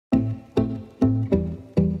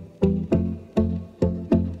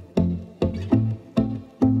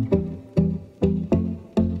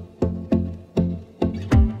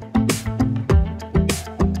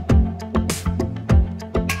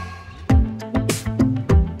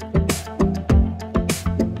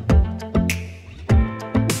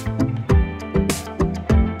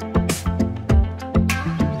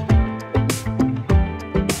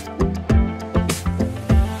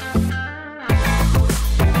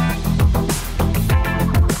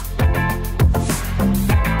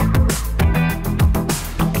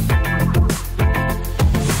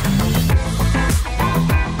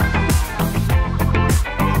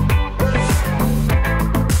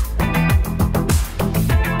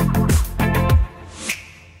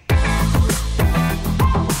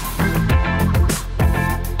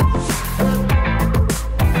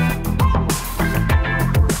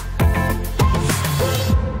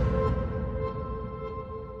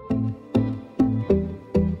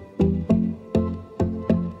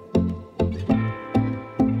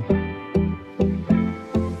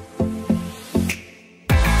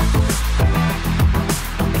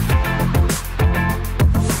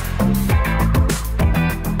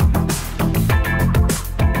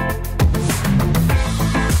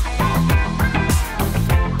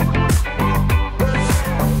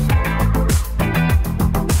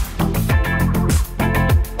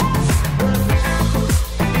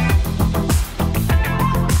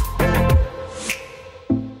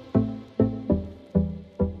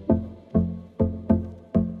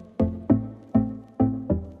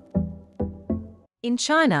In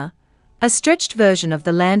China, a stretched version of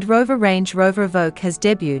the Land Rover Range Rover Evoque has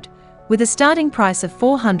debuted, with a starting price of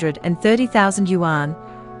 430,000 yuan,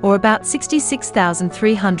 or about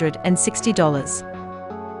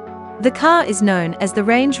 $66,360. The car is known as the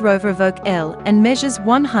Range Rover Evoque L and measures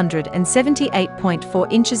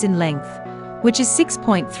 178.4 inches in length, which is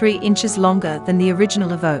 6.3 inches longer than the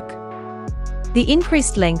original Evoque. The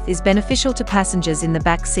increased length is beneficial to passengers in the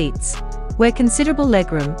back seats, where considerable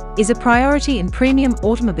legroom is a priority in premium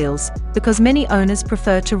automobiles because many owners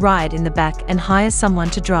prefer to ride in the back and hire someone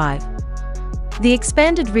to drive. The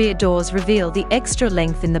expanded rear doors reveal the extra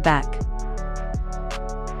length in the back.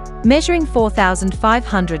 Measuring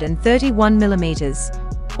 4,531 millimeters,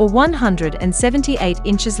 or 178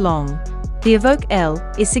 inches long, the Evoque L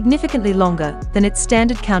is significantly longer than its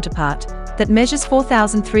standard counterpart that measures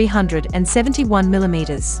 4,371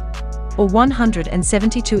 millimeters, or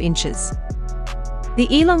 172 inches. The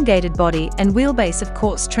elongated body and wheelbase of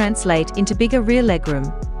course translate into bigger rear legroom,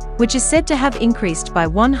 which is said to have increased by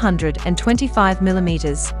 125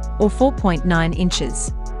 millimeters, or 4.9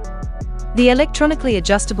 inches. The electronically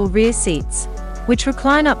adjustable rear seats, which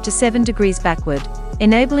recline up to 7 degrees backward,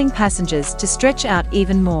 enabling passengers to stretch out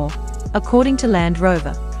even more, according to Land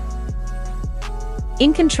Rover.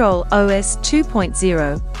 InControl OS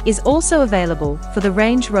 2.0 is also available for the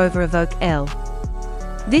Range Rover Evoque L.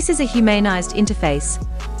 This is a humanized interface,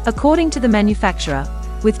 according to the manufacturer,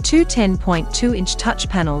 with two 10.2-inch touch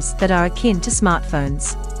panels that are akin to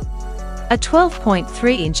smartphones. A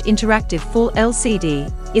 12.3-inch interactive full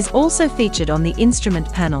LCD is also featured on the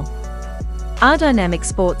instrument panel. Aerodynamic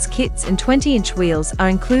sports kits and 20-inch wheels are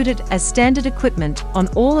included as standard equipment on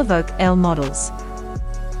all Evoque L models.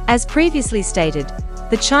 As previously stated,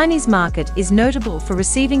 the Chinese market is notable for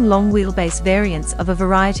receiving long wheelbase variants of a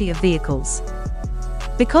variety of vehicles.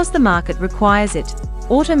 Because the market requires it,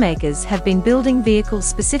 automakers have been building vehicles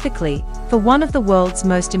specifically for one of the world's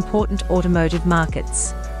most important automotive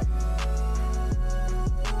markets.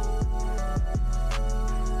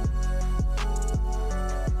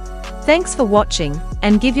 Thanks for watching,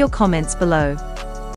 and give your comments below.